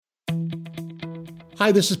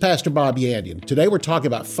Hi, this is Pastor Bob Yandian. Today we're talking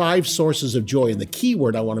about 5 sources of joy, and the key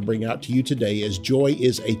word I want to bring out to you today is joy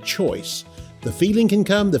is a choice. The feeling can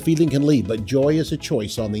come, the feeling can leave, but joy is a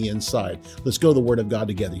choice on the inside. Let's go to the Word of God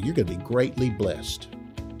together. You're going to be greatly blessed.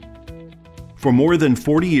 For more than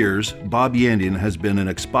 40 years, Bob Yandian has been an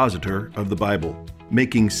expositor of the Bible,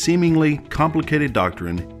 making seemingly complicated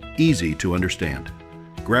doctrine easy to understand.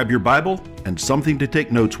 Grab your Bible and something to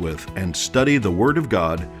take notes with and study the Word of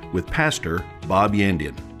God with Pastor Bob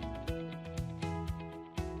Yandian.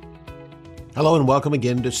 Hello and welcome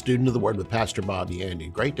again to Student of the Word with Pastor Bob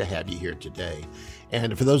Yandian. Great to have you here today.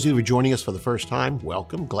 And for those of you who are joining us for the first time,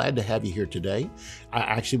 welcome. Glad to have you here today.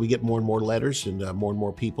 Actually, we get more and more letters and more and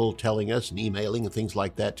more people telling us and emailing and things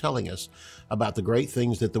like that, telling us about the great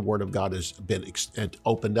things that the Word of God has been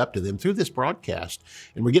opened up to them through this broadcast.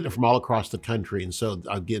 And we're getting it from all across the country. And so,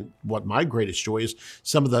 again, what my greatest joy is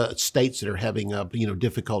some of the states that are having,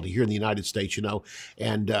 difficulty here in the United States,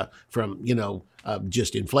 and from,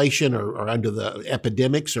 just inflation or under the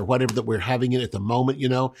epidemics or whatever that we're having in at the moment,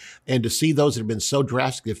 and to see those that have been so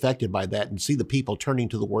drastically affected by that and see the people turning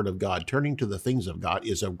to the Word of God, turning to the things of God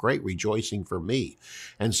is a great rejoicing for me.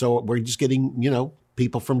 And so we're just getting,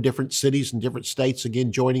 people from different cities and different states,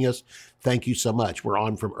 again, joining us. Thank you so much. We're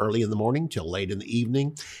on from early in the morning till late in the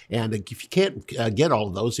evening. And if you can't get all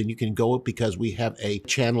of those, then you can go because we have a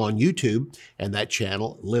channel on YouTube, and that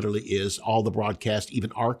channel literally is all the broadcast,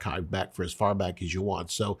 even archived back for as far back as you want.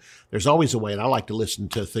 So there's always a way, and I like to listen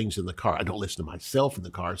to things in the car. I don't listen to myself in the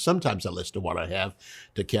car. Sometimes I listen to what I have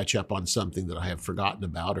to catch up on something that I have forgotten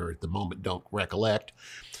about or at the moment don't recollect.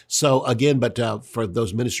 So again, but for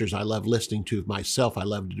those ministers I love listening to myself, I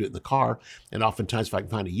love to do it in the car. And oftentimes if I can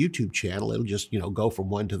find a YouTube channel, it'll just, go from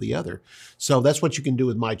one to the other. So that's what you can do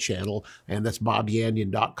with my channel. And that's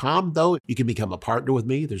bobyandian.com. Though you can become a partner with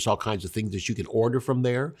me. There's all kinds of things that you can order from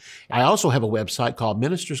there. I also have a website called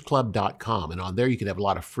ministersclub.com. And on there you can have a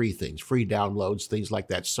lot of free things, free downloads, things like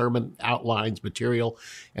that, sermon outlines, material,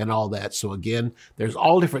 and all that. So again, there's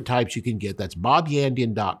all different types you can get. That's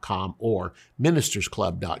bobyandian.com or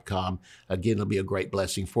ministersclub.com. Again, it'll be a great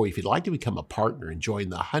blessing for you. If you'd like to become a partner and join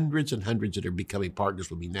the hundreds and hundreds that are becoming partners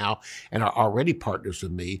with me now and are already partners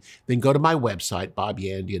with me, then go to my website,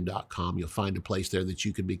 bobyandian.com. You'll find a place there that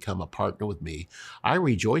you can become a partner with me. I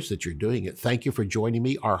rejoice that you're doing it. Thank you for joining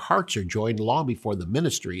me. Our hearts are joined long before the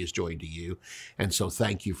ministry is joined to you. And so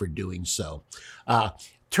thank you for doing so.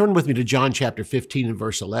 Turn with me to John chapter 15 and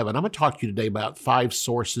verse 11. I'm going to talk to you today about 5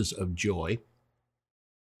 sources of joy.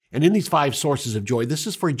 And in these 5 sources of joy, this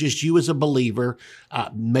is for just you as a believer.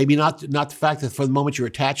 Maybe not the fact that for the moment you're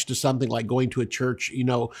attached to something like going to a church,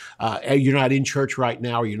 you're not in church right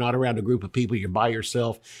now, or you're not around a group of people, you're by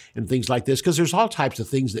yourself and things like this. Because there's all types of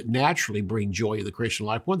things that naturally bring joy in the Christian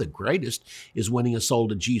life. One of the greatest is winning a soul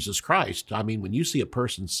to Jesus Christ. I mean, when you see a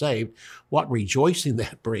person saved, what rejoicing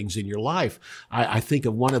that brings in your life. I think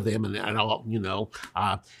of one of them, and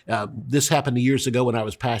this happened years ago when I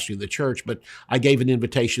was pastoring the church, but I gave an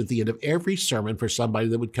invitation at the end of every sermon for somebody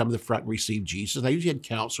that would come to the front and receive Jesus. And I usually had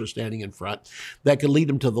counselors standing in front that could lead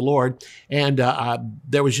them to the Lord. And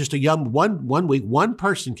there was just one week, one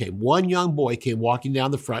person came, one young boy came walking down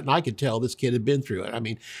the front, and I could tell this kid had been through it. I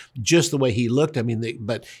mean, just the way he looked.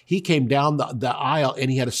 But he came down the aisle and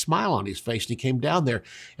he had a smile on his face, and he came down there.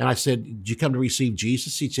 And I said, "Did you come to receive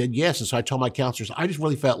Jesus?" He said, "Yes." And so I told my counselors, I just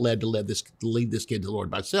really felt led to lead this kid to the Lord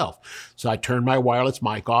myself. So I turned my wireless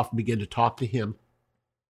mic off and began to talk to him.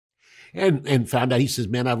 And found out, he says,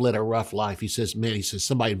 "Man, I've led a rough life." He says,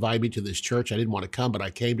 "Somebody invited me to this church. I didn't want to come, but I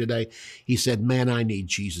came today." He said, "Man, I need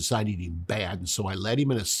Jesus. I need him bad." And so I led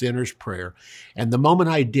him in a sinner's prayer. And the moment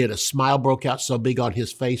I did, a smile broke out so big on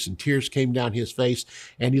his face and tears came down his face.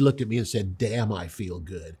 And he looked at me and said, "Damn, I feel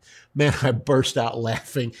good." Man, I burst out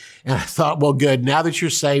laughing. And I thought, well, good. Now that you're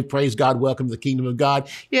saved, praise God, welcome to the kingdom of God.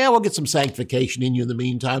 Yeah, we'll get some sanctification in you in the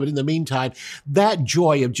meantime. But in the meantime, that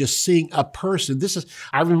joy of just seeing a person,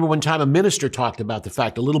 I remember one time a minister talked about the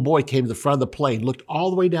fact a little boy came to the front of the plane, looked all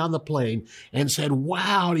the way down the plane and said,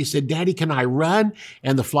 "Wow." And he said, "Daddy, can I run?"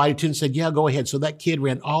 And the flight attendant said, "Yeah, go ahead." So that kid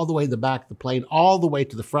ran all the way to the back of the plane, all the way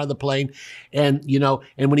to the front of the plane. And,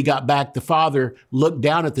 and when he got back, the father looked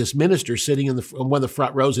down at this minister sitting in one of the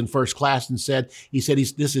front rows in first class and said, this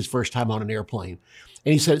is his first time on an airplane.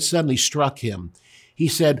 And he said it suddenly struck him. He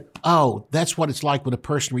said, oh, that's what it's like when a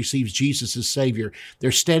person receives Jesus as Savior.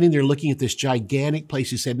 They're standing there looking at this gigantic place.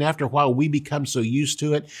 He said, and after a while, we become so used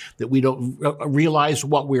to it that we don't realize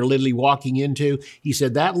what we're literally walking into. He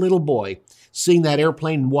said, that little boy seeing that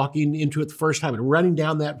airplane and walking into it the first time and running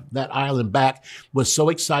down that aisle and back was so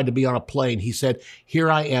excited to be on a plane. He said, here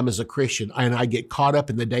I am as a Christian, and I get caught up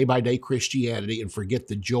in the day-by-day Christianity and forget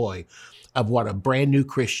the joy of what a brand new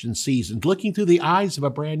Christian sees. And looking through the eyes of a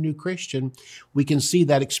brand new Christian, we can see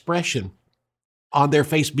that expression on their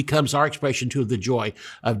face becomes our expression too of the joy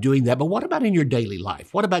of doing that. But what about in your daily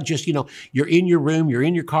life? What about just, you're in your room, you're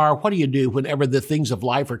in your car. What do you do whenever the things of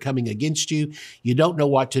life are coming against you? You don't know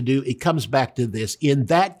what to do. It comes back to this. In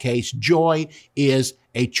that case, joy is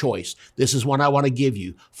a choice. This is one I want to give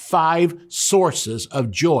you. 5 sources of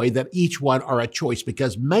joy that each one are a choice,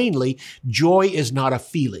 because mainly joy is not a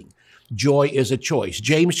feeling. Joy is a choice.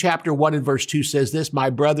 James chapter 1 and verse 2 says this, my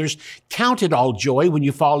brothers, count it all joy when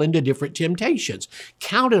you fall into different temptations.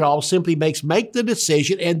 Count it all simply make the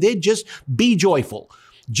decision and then just be joyful.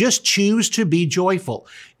 Just choose to be joyful.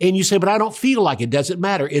 And you say, but I don't feel like it. Doesn't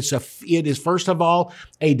matter. It is first of all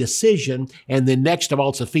a decision, and then next of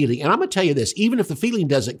all, it's a feeling. And I'm going to tell you this, even if the feeling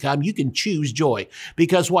doesn't come, you can choose joy.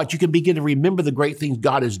 Because what? You can begin to remember the great things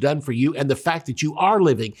God has done for you and the fact that you are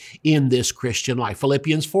living in this Christian life.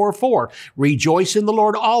 Philippians 4:4, rejoice in the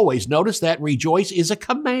Lord always. Notice that rejoice is a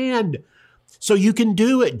command. So you can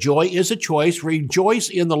do it. Joy is a choice. Rejoice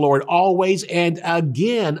in the Lord always. And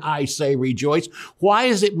again, I say rejoice. Why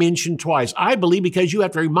is it mentioned twice? I believe because you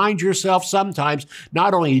have to remind yourself sometimes,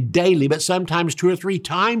 not only daily, but sometimes 2 or 3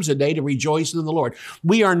 times a day to rejoice in the Lord.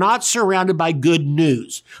 We are not surrounded by good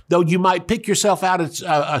news. Though you might pick yourself out at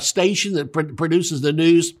a station that produces the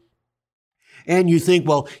news, and you think,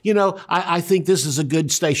 well, I think this is a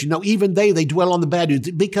good station. No, even they dwell on the bad news,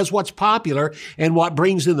 because what's popular and what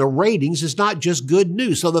brings in the ratings is not just good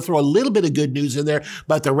news. So they'll throw a little bit of good news in there,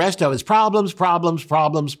 but the rest of it's problems, problems,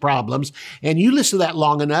 problems, problems. And you listen to that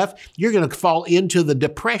long enough, you're going to fall into the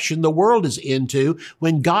depression the world is into,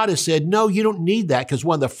 when God has said, no, you don't need that, because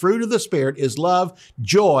one of the fruit of the Spirit is love,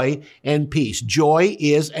 joy, and peace. Joy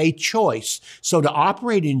is a choice. So to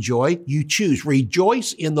operate in joy, you choose.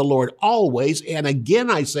 Rejoice in the Lord always. And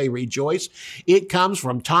again, I say rejoice. It comes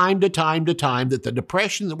from time to time to time that the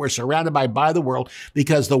depression that we're surrounded by the world,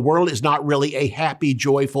 because the world is not really a happy,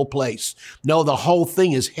 joyful place. No, the whole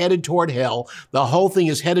thing is headed toward hell. The whole thing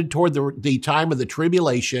is headed toward the time of the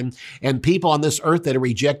tribulation. And people on this earth that are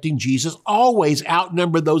rejecting Jesus always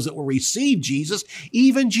outnumber those that will receive Jesus.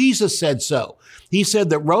 Even Jesus said so. He said,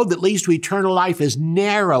 the road that leads to eternal life is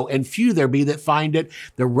narrow, and few there be that find it.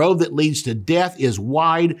 The road that leads to death is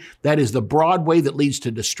wide. That is the broad way that leads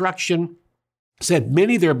to destruction. Said,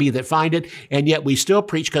 many there be that find it, and yet we still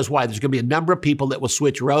preach, because why? There's going to be a number of people that will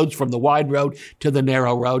switch roads from the wide road to the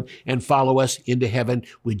narrow road and follow us into heaven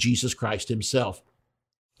with Jesus Christ himself.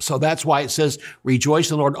 So that's why it says, rejoice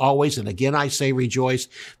in the Lord always. And again, I say rejoice,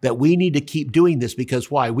 that we need to keep doing this, because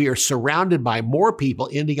why? We are surrounded by more people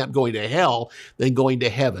ending up going to hell than going to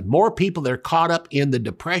heaven. More people that are caught up in the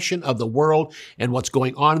depression of the world and what's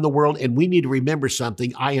going on in the world. And we need to remember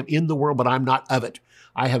something. I am in the world, but I'm not of it.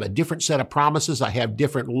 I have a different set of promises. I have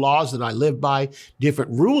different laws that I live by,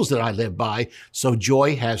 different rules that I live by. So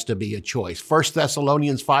joy has to be a choice. 1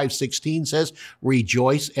 Thessalonians 5:16 says,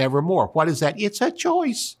 rejoice evermore. What is that? It's a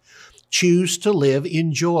choice. Choose to live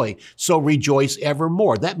in joy. So rejoice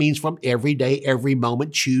evermore. That means from every day, every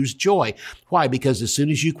moment, choose joy. Why? Because as soon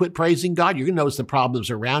as you quit praising God, you're going to notice the problems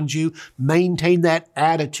around you. Maintain that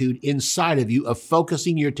attitude inside of you of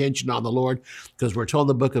focusing your attention on the Lord, because we're told in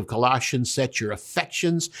the book of Colossians, set your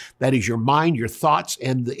affections, that is your mind, your thoughts,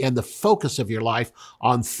 and the focus of your life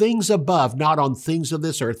on things above, not on things of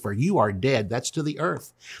this earth, for you are dead. That's to the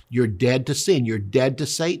earth. You're dead to sin. You're dead to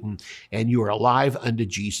Satan, and you are alive unto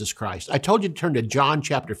Jesus Christ. I told you to turn to John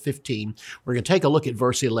chapter 15. We're going to take a look at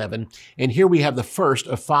verse 11. And here we have the first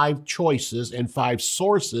of 5 choices and 5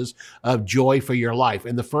 sources of joy for your life.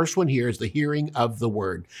 And the first one here is the hearing of the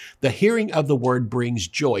word. The hearing of the word brings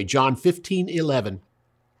joy. John 15:11.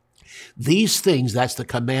 These things, that's the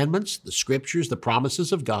commandments, the scriptures, the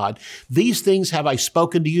promises of God. These things have I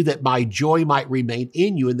spoken to you, that my joy might remain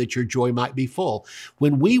in you and that your joy might be full.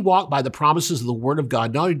 When we walk by the promises of the word of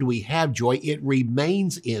God, not only do we have joy, it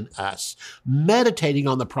remains in us. Meditating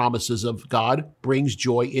on the promises of God brings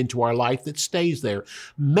joy into our life that stays there.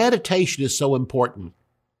 Meditation is so important.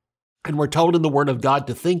 And we're told in the Word of God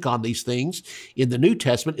to think on these things. In the New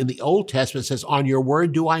Testament, in the Old Testament, it says, on your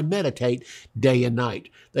word do I meditate day and night.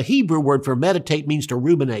 The Hebrew word for meditate means to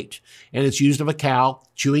ruminate, and it's used of a cow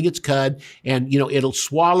chewing its cud, and, it'll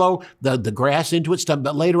swallow the grass into its stomach,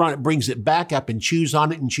 but later on it brings it back up and chews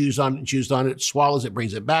on it and chews on it and chews on it. It swallows it,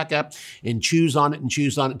 brings it back up and chews on it and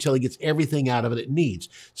chews on it until it gets everything out of it it needs.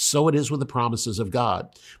 So it is with the promises of God.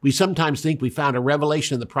 We sometimes think we found a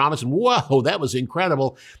revelation in the promise, and whoa, that was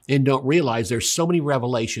incredible, and don't realize there's so many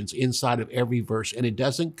revelations inside of every verse, and it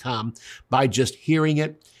doesn't come by just hearing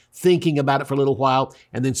it, thinking about it for a little while,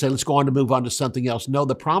 and then say, let's go on to move on to something else. No,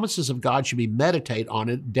 the promises of God should be meditate on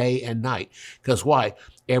it day and night. Because why?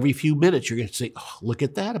 Every few minutes, you're going to say, oh, look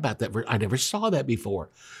at that about that verse. I never saw that before.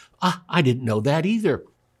 I didn't know that either.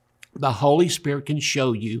 The Holy Spirit can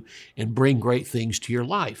show you and bring great things to your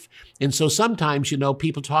life. And so sometimes,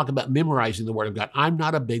 people talk about memorizing the Word of God. I'm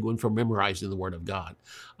not a big one for memorizing the Word of God.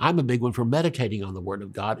 I'm a big one for meditating on the Word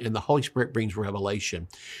of God, and the Holy Spirit brings revelation.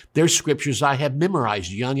 There's scriptures I have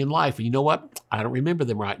memorized young in life, and you know what? I don't remember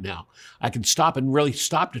them right now. I can stop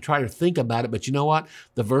to try to think about it, but you know what?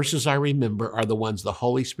 The verses I remember are the ones the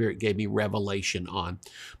Holy Spirit gave me revelation on.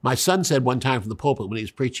 My son said one time from the pulpit when he was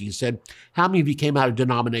preaching, he said, how many of you came out of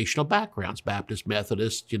denominational backgrounds, Baptist,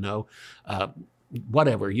 Methodist,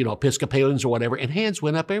 whatever, Episcopalians or whatever, and hands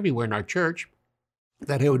went up everywhere in our church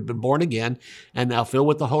that who had been born again and now filled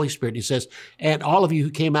with the Holy Spirit. And he says, and all of you who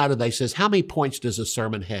came out of that, he says, how many points does a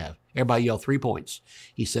sermon have? Everybody yelled 3 points.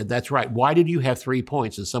 He said, that's right. Why did you have 3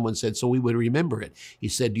 points? And someone said, so we would remember it. He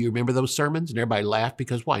said, do you remember those sermons? And everybody laughed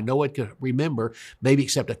because why? No one could remember, maybe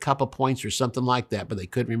except a couple points or something like that, but they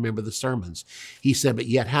couldn't remember the sermons. He said, but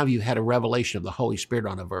yet have you had a revelation of the Holy Spirit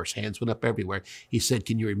on a verse? Hands went up everywhere. He said,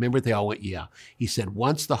 can you remember it? They all went, yeah. He said,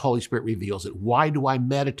 once the Holy Spirit reveals it, why do I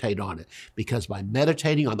meditate on it? Because by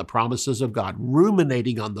meditating on the promises of God,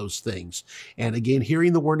 ruminating on those things, and again,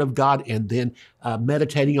 hearing the Word of God and then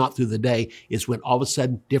meditating on through the day is when all of a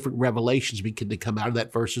sudden different revelations begin to come out of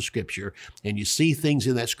that verse of Scripture, and you see things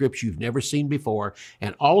in that Scripture you've never seen before,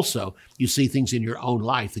 and also you see things in your own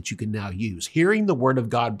life that you can now use. Hearing the Word of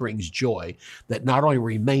God brings joy that not only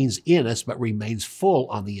remains in us, but remains full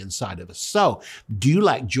on the inside of us. So, do you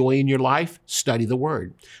lack joy in your life? Study the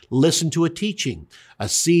Word. Listen to a teaching, a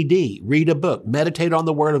CD, read a book, meditate on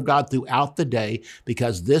the Word of God throughout the day,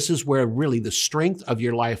 because this is where really the strength of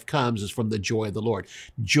your life comes, is from the joy of the Lord.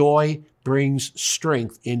 Joy brings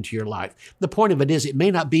strength into your life. The point of it is, it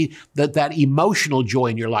may not be that emotional joy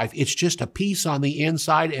in your life. It's just a peace on the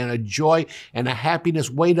inside and a joy and a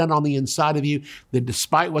happiness way down on the inside of you, that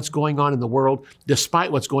despite what's going on in the world,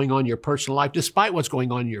 despite what's going on in your personal life, despite what's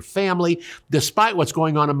going on in your family, despite what's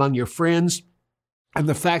going on among your friends, and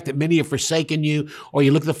the fact that many have forsaken you, or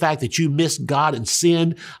you look at the fact that you missed God and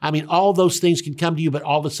sinned. I mean, all those things can come to you, but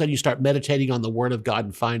all of a sudden you start meditating on the Word of God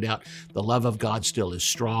and find out the love of God still is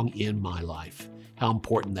strong in my life. How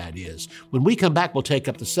important that is. When we come back, we'll take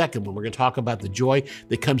up the second one. We're going to talk about the joy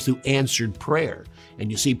that comes through answered prayer.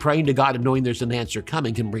 And you see, praying to God and knowing there's an answer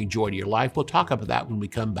coming can bring joy to your life. We'll talk about that when we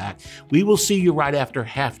come back. We will see you right after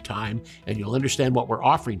halftime, and you'll understand what we're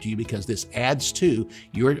offering to you, because this adds to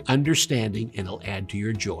your understanding and it'll add to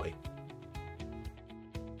your joy.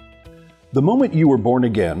 The moment you were born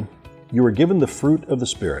again, you were given the fruit of the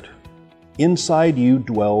Spirit. Inside you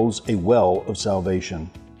dwells a well of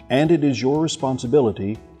salvation, and it is your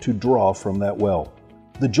responsibility to draw from that well.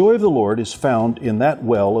 The joy of the Lord is found in that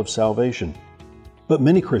well of salvation. But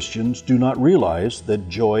many Christians do not realize that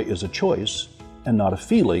joy is a choice and not a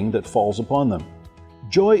feeling that falls upon them.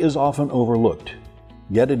 Joy is often overlooked,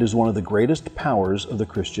 yet it is one of the greatest powers of the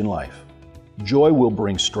Christian life. Joy will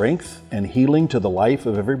bring strength and healing to the life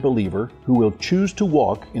of every believer who will choose to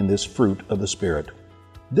walk in this fruit of the Spirit.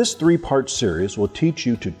 This 3-part series will teach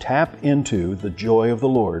you to tap into the joy of the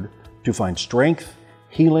Lord to find strength,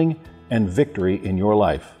 healing, and victory in your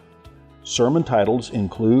life. Sermon titles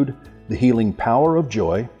include The Healing Power of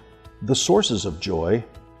Joy, The Sources of Joy,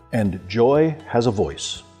 and Joy Has a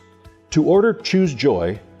Voice. To order Choose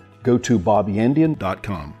Joy, go to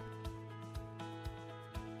bobyandian.com.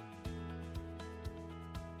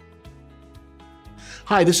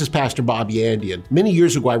 Hi, this is Pastor Bob Yandian. Many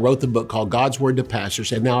years ago, I wrote the book called God's Word to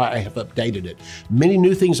Pastors, and now I have updated it. Many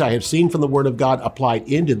new things I have seen from the Word of God applied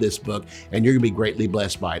into this book, and you're going to be greatly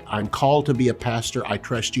blessed by it. I'm called to be a pastor. I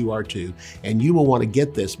trust you are too. And you will want to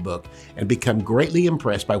get this book and become greatly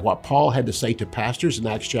impressed by what Paul had to say to pastors in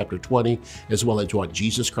Acts chapter 20, as well as what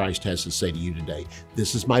Jesus Christ has to say to you today.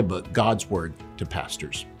 This is my book, God's Word to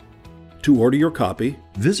Pastors. To order your copy,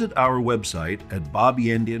 visit our website at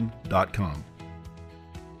bobyandian.com.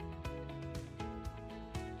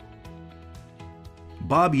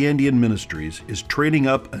 Bob Yandian Ministries is training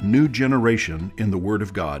up a new generation in the Word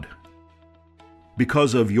of God.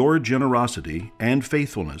 Because of your generosity and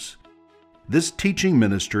faithfulness, this teaching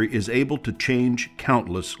ministry is able to change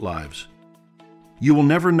countless lives. You will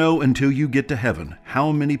never know until you get to heaven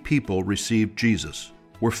how many people received Jesus,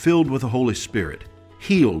 were filled with the Holy Spirit,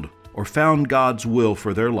 healed, or found God's will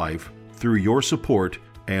for their life through your support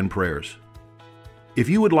and prayers. If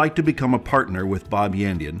you would like to become a partner with Bob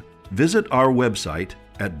Yandian, visit our website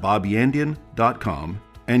at bobyandian.com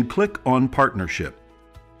and click on Partnership.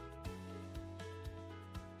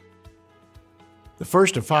 The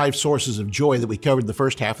first of 5 sources of joy that we covered in the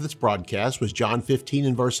first half of this broadcast was John 15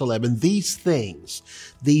 and verse 11. These things,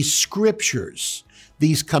 these scriptures,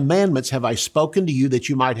 these commandments have I spoken to you that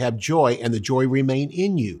you might have joy and the joy remain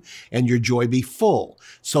in you and your joy be full.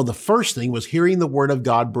 So the first thing was hearing the word of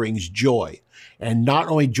God brings joy. And not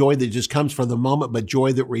only joy that just comes for the moment, but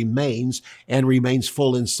joy that remains and remains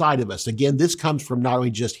full inside of us. Again, this comes from not only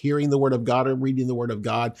just hearing the word of God or reading the word of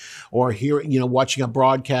God or hearing, watching a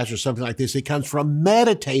broadcast or something like this. It comes from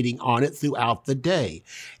meditating on it throughout the day.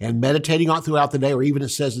 And meditating on it throughout the day, or even it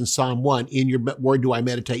says in Psalm 1, in your word do I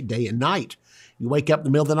meditate day and night. You wake up in the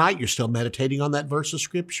middle of the night, you're still meditating on that verse of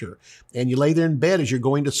Scripture. And you lay there in bed as you're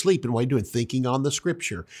going to sleep. And what are you doing? Thinking on the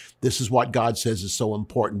Scripture. This is what God says is so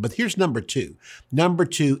important. But here's number 2. Number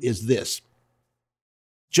 2 is this.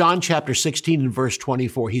 John chapter 16 and verse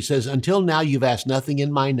 24, he says, until now you've asked nothing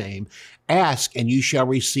in my name. Ask and you shall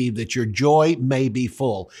receive that your joy may be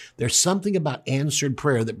full. There's something about answered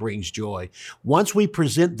prayer that brings joy. Once we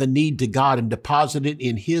present the need to God and deposit it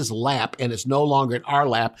in his lap and it's no longer in our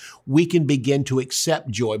lap, we can begin to accept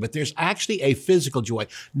joy. But there's actually a physical joy.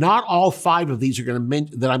 Not all 5 of these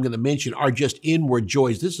that I'm going to mention are just inward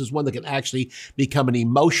joys. This is one that can actually become an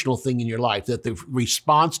emotional thing in your life, that the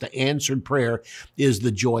response to answered prayer is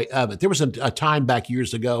the joy of it. There was a time back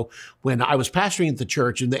years ago when I was pastoring at the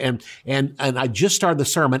church and I just started the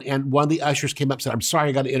sermon, and one of the ushers came up and said, I'm sorry,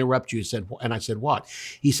 I got to interrupt you. And I said, what?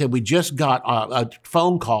 He said, we just got a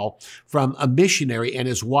phone call from a missionary, and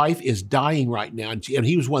his wife is dying right now. And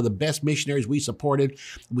he was one of the best missionaries we supported.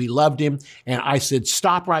 We loved him. And I said,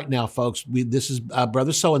 stop right now, folks. This is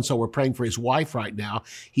Brother So-and-so. We're praying for his wife right now.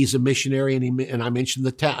 He's a missionary, and I mentioned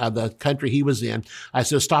the country he was in. I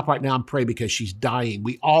said, stop right now and pray because she's dying.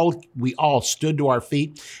 We all stood to our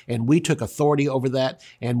feet, and we took authority over that,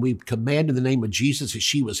 and we commanded in the name of Jesus that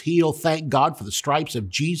she was healed. Thank God for the stripes of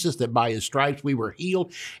Jesus, that by his stripes we were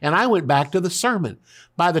healed. And I went back to the sermon.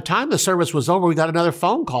 By the time the service was over, we got another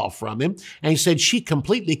phone call from him, and he said she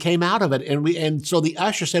completely came out of it. And so the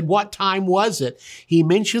usher said, what time was it? He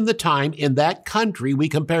mentioned the time in that country. We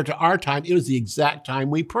compared to our time. It was the exact time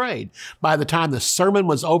we prayed. By the time the sermon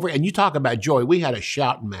was over, and you talk about joy, we had a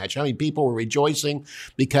shouting match. I mean, people were rejoicing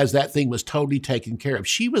because that thing was totally taken care of.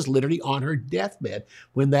 She was literally on her deathbed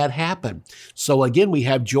when that happened. So again, we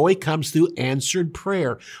have joy comes through answered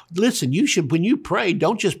prayer. Listen, when you pray,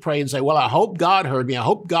 don't just pray and say, well, I hope God heard me. I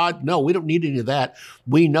hope God, no, we don't need any of that.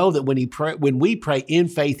 We know that when we pray in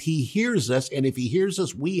faith, he hears us. And if he hears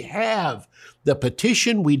us, we have the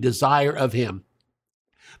petition we desire of him.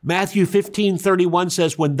 Matthew 15:31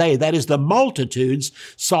 says, when they, that is the multitudes,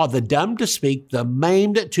 saw the dumb to speak, the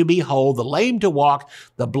maimed to behold, the lame to walk,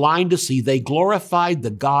 the blind to see, they glorified the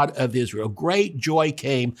God of Israel. Great joy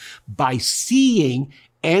came by seeing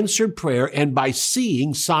answered prayer and by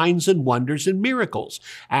seeing signs and wonders and miracles.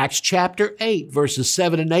 Acts chapter 8, verses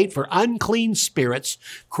 7 and 8, for unclean spirits,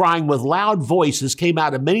 crying with loud voices, came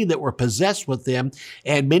out of many that were possessed with them,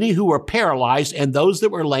 and many who were paralyzed, and those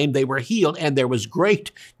that were lame, they were healed, and there was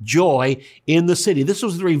great joy in the city. This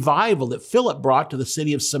was the revival that Philip brought to the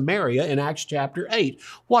city of Samaria in Acts chapter 8.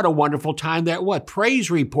 What a wonderful time that was.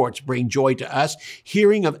 Praise reports bring joy to us,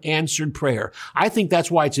 hearing of answered prayer. I think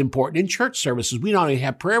that's why it's important in church services. We not only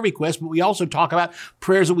have prayer requests, but we also talk about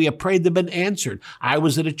prayers that we have prayed that have been answered. I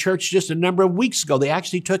was at a church just a number of weeks ago. They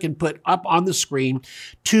actually took and put up on the screen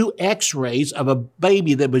 2 x-rays of a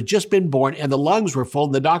baby that had just been born, and the lungs were full.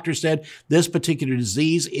 And the doctor said this particular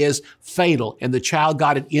disease is fatal, and the child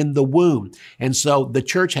got it in the womb. And so the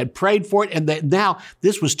church had prayed for it, and now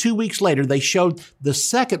this was 2 weeks later. They showed the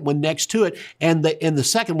second one next to it, and in the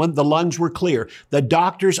second one, the lungs were clear. The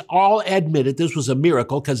doctors all admitted this was a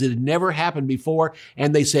miracle because it had never happened before,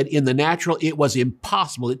 and they said in the natural, it was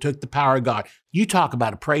impossible. It took the power of God. You talk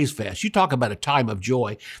about a praise fest. You talk about a time of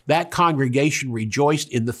joy. That congregation rejoiced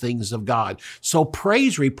in the things of God. So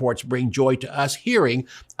praise reports bring joy to us, hearing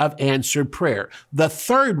of answered prayer. The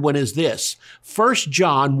third one is this, 1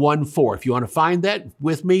 John 1:4. If you want to find that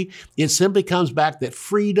with me, it simply comes back that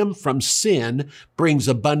freedom from sin brings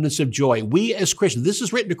abundance of joy. We as Christians, this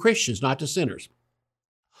is written to Christians, not to sinners.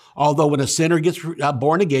 Although when a sinner gets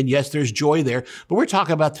born again, yes, there's joy there, but we're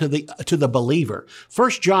talking about to the believer.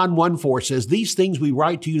 1 John 1:4 says, "These things we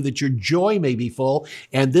write to you that your joy may be full."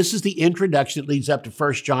 And this is the introduction that leads up to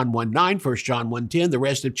 1 John 1:9, 1 John 1:10, the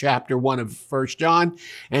rest of chapter 1 of 1 John,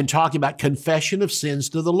 and talking about confession of sins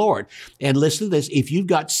to the Lord. And listen to this, if you've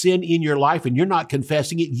got sin in your life and you're not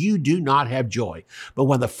confessing it, you do not have joy. But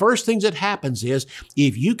one of the first things that happens is,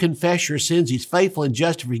 if you confess your sins, He's faithful and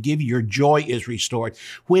just to forgive you, your joy is restored.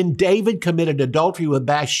 When David committed adultery with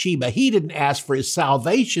Bathsheba, he didn't ask for his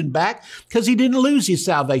salvation back because he didn't lose his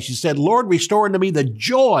salvation. He said, "Lord, restore unto me the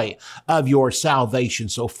joy of your salvation."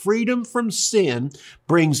 So freedom from sin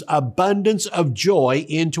brings abundance of joy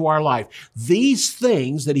into our life. These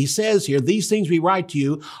things that he says here, these things we write to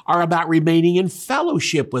you, are about remaining in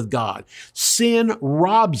fellowship with God. Sin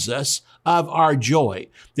robs us of our joy.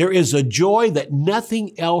 There is a joy that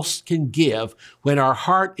nothing else can give when our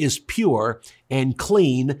heart is pure and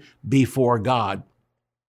clean before God.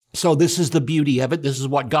 So this is the beauty of it. This is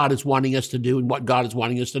what God is wanting us to do, and what God is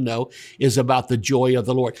wanting us to know is about the joy of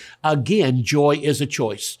the Lord. Again, joy is a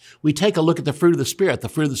choice. We take a look at the fruit of the Spirit. The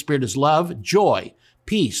fruit of the Spirit is love, joy,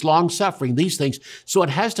 peace, long-suffering, these things. So it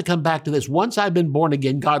has to come back to this. Once I've been born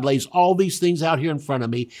again, God lays all these things out here in front of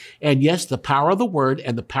me. And yes, the power of the Word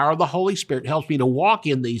and the power of the Holy Spirit helps me to walk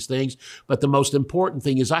in these things. But the most important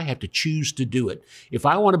thing is I have to choose to do it. If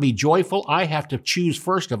I want to be joyful, I have to choose,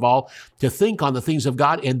 first of all, to think on the things of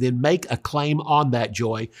God and then make a claim on that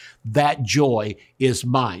joy. That joy is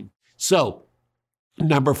mine. So,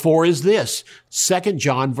 number 4 is this, 2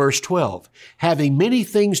 John verse 12. "Having many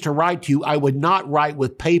things to write to you, I would not write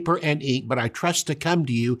with paper and ink, but I trust to come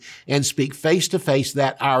to you and speak face to face,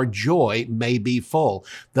 that our joy may be full."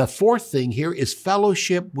 The fourth thing here is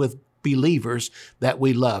fellowship with believers that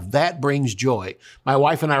we love. That brings joy. My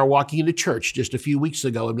wife and I were walking into church just a few weeks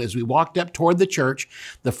ago, and as we walked up toward the church,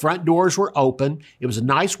 the front doors were open. It was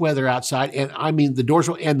nice weather outside, and the doors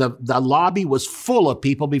were, and the lobby was full of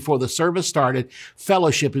people before the service started,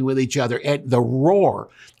 fellowshipping with each other, and the roar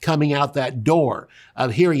coming out that door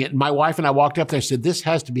of hearing it. And my wife and I walked up there and said, "This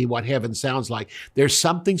has to be what heaven sounds like." There's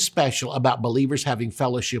something special about believers having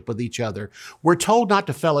fellowship with each other. We're told not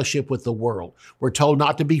to fellowship with the world. We're told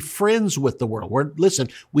not to be friends with the world.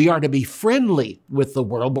 We are to be friendly with the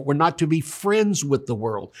world, but we're not to be friends with the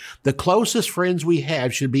world. The closest friends we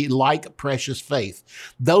have should be like precious faith.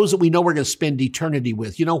 Those that we know we're going to spend eternity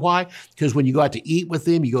with. You know why? Because when you go out to eat with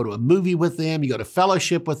them, you go to a movie with them, you go to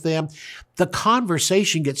fellowship with them, the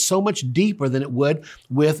conversation gets so much deeper than it would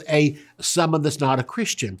with someone that's not a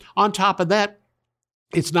Christian. On top of that,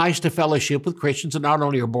 it's nice to fellowship with Christians that not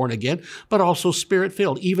only are born again, but also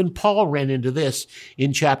Spirit-filled. Even Paul ran into this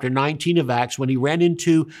in chapter 19 of Acts when he ran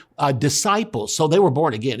into disciples. So they were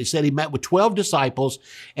born again. He said he met with 12 disciples,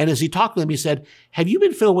 and as he talked to them, he said, "Have you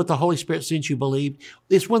been filled with the Holy Spirit since you believed?"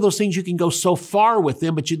 It's one of those things you can go so far with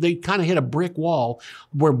them, but they kind of hit a brick wall.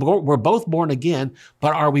 We're both born again,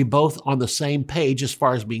 but are we both on the same page as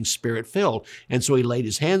far as being Spirit-filled? And so he laid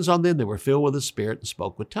his hands on them. They were filled with the Spirit and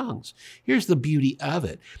spoke with tongues. Here's the beauty of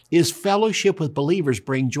it, is fellowship with believers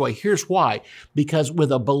bring joy. Here's why. Because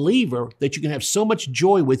with a believer that you can have so much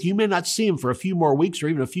joy with, you may not see him for a few more weeks or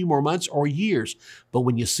even a few more months or years, but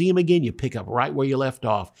when you see him again, you pick up right where you left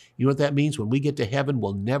off. You know what that means? When we get to heaven,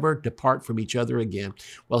 we'll never depart from each other again.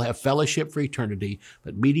 We'll have fellowship for eternity,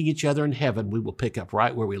 but meeting each other in heaven, we will pick up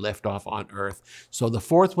right where we left off on earth. So the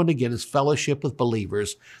fourth one again is fellowship with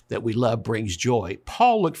believers that we love brings joy.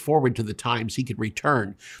 Paul looked forward to the times he could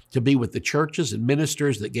return to be with the churches and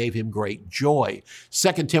ministers that gave him great joy.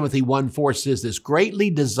 2 Timothy 1:4 says this, "Greatly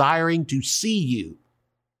desiring to see you,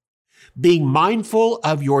 being mindful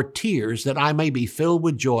of your tears, that I may be filled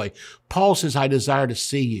with joy." Paul says, "I desire to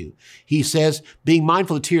see you." He says, being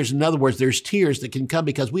mindful of tears. In other words, there's tears that can come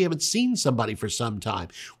because we haven't seen somebody for some time.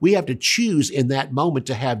 We have to choose in that moment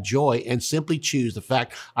to have joy and simply choose the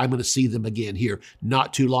fact, I'm going to see them again here,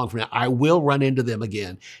 not too long from now. I will run into them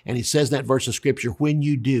again. And he says in that verse of scripture, when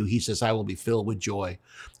you do, he says, I will be filled with joy.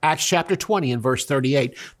 Acts chapter 20 and verse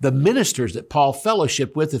 38, the ministers that Paul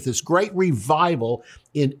fellowshiped with at this great revival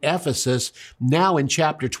in Ephesus, now in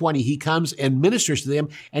chapter 20, he comes and ministers to them,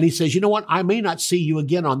 and he says, you know what? I may not see you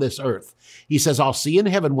again on this earth. He says, I'll see you in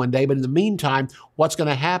heaven one day, but in the meantime, what's going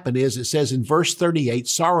to happen is, it says in verse 38,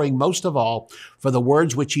 sorrowing most of all for the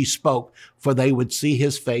words which he spoke, for they would see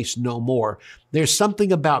his face no more. There's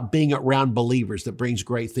something about being around believers that brings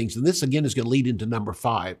great things. And this, again, is going to lead into number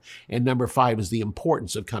 5. And number 5 is the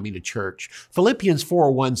importance of coming to church. Philippians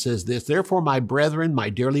 4:1 says this, therefore, my brethren, my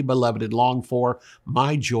dearly beloved and longed for, my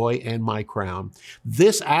my joy and my crown.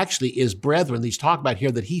 This actually is brethren he's talking about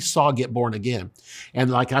here that he saw get born again. And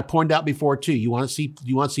like I pointed out before too, you want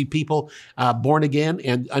to see people born again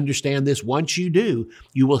and understand this. Once you do,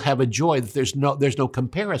 you will have a joy that there's no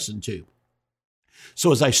comparison to.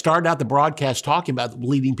 So as I started out the broadcast talking about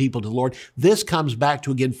leading people to the Lord, this comes back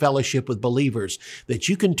to, again, fellowship with believers, that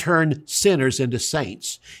you can turn sinners into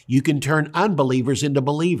saints. You can turn unbelievers into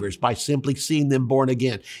believers by simply seeing them born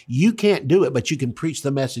again. You can't do it, but you can preach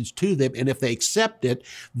the message to them. And if they accept it,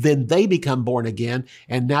 then they become born again.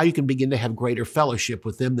 And now you can begin to have greater fellowship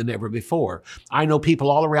with them than ever before. I know people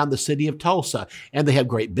all around the city of Tulsa, and they have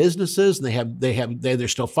great businesses, and they're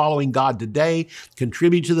still following God today,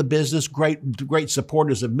 contribute to the business, great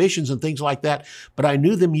supporters of missions and things like that. But I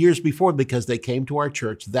knew them years before because they came to our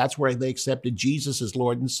church. That's where they accepted Jesus as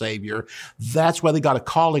Lord and Savior. That's where they got a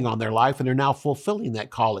calling on their life, and they're now fulfilling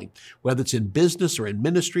that calling, whether it's in business or in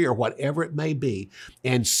ministry or whatever it may be.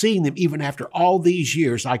 And seeing them, even after all these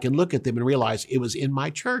years, I can look at them and realize it was in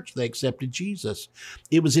my church they accepted Jesus.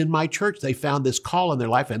 It was in my church they found this call in their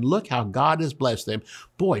life, and look how God has blessed them.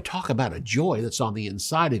 Boy, talk about a joy that's on the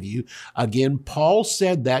inside of you. Again, Paul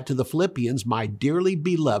said that to the Philippians, my dearly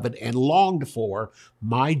beloved and longed for,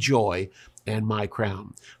 my joy and my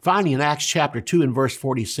crown. Finally, in Acts chapter 2 and verse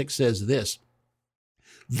 46 says this,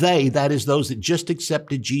 they, that is those that just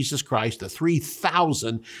accepted Jesus Christ, the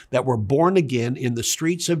 3,000 that were born again in the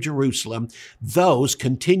streets of Jerusalem, those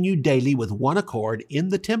continued daily with one accord in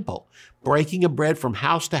the temple, breaking of bread from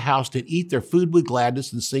house to house to eat their food with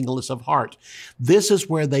gladness and singleness of heart. This is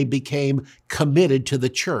where they became committed to the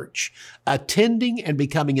church. Attending and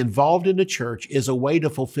becoming involved in the church is a way to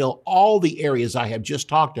fulfill all the areas I have just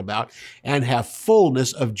talked about and have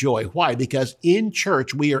fullness of joy. Why? Because in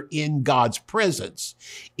church, we are in God's presence.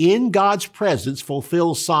 In God's presence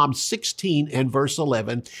fulfills Psalm 16 and verse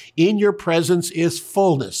 11. In your presence is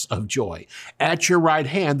fullness of joy. At your right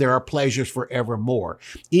hand, there are pleasures forevermore.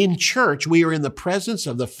 In church, we are in the presence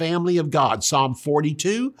of the family of God. Psalm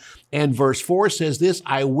 42 and verse 4 says this,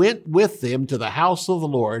 I went with them to the house of the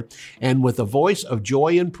Lord, and with a voice of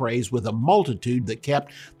joy and praise, with a multitude that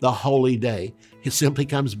kept the holy day. It simply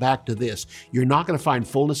comes back to this. You're not going to find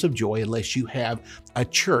fullness of joy unless you have a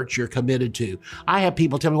church you're committed to. I have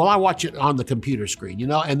people tell me, well, I watch it on the computer screen,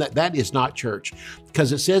 and that is not church.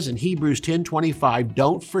 Because it says in Hebrews 10:25,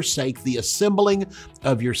 don't forsake the assembling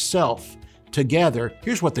of yourself together.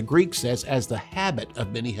 Here's what the Greek says, as the habit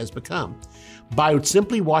of many has become. By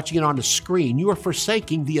simply watching it on a screen, you are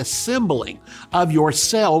forsaking the assembling of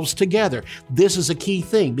yourselves together. This is a key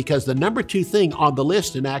thing, because the number 2 thing on the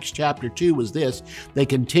list in Acts chapter 2 was this: they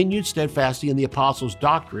continued steadfastly in the apostles'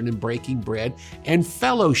 doctrine and breaking bread and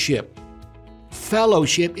fellowship.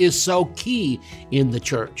 Fellowship is so key in the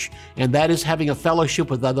church, and that is having a fellowship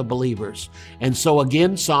with other believers. And so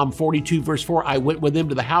again, Psalm 42 verse 4, I went with them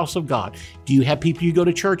to the house of God. Do you have people you go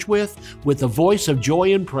to church with? With the voice of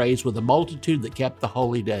joy and praise, with a multitude that kept the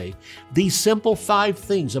holy day. These simple 5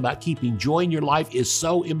 things about keeping joy in your life is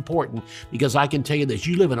so important, because I can tell you that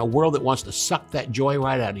you live in a world that wants to suck that joy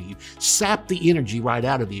right out of you, sap the energy right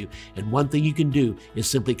out of you. And one thing you can do is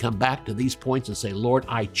simply come back to these points and say, Lord,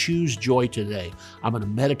 I choose joy today. I'm going to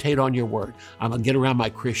meditate on your word. I'm going to get around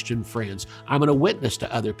my Christian friends. I'm going to witness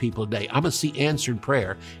to other people today. I'm going to see answered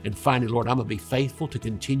prayer. And finally, Lord, I'm going to be faithful to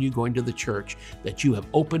continue going to the church that you have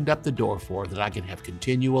opened up the door for, that I can have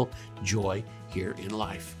continual joy here in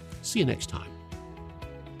life. See you next time.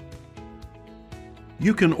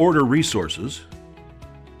 You can order resources,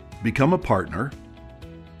 become a partner,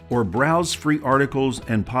 or browse free articles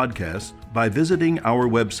and podcasts by visiting our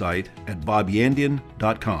website at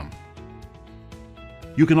bobyandian.com.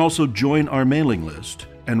 You can also join our mailing list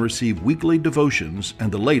and receive weekly devotions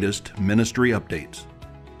and the latest ministry updates.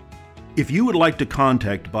 If you would like to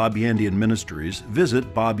contact Bob Yandian Ministries,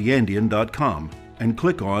 visit bobyandian.com and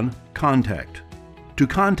click on Contact. To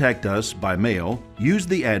contact us by mail, use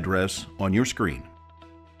the address on your screen.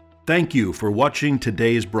 Thank you for watching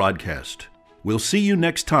today's broadcast. We'll see you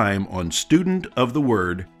next time on Student of the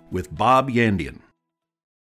Word with Bob Yandian.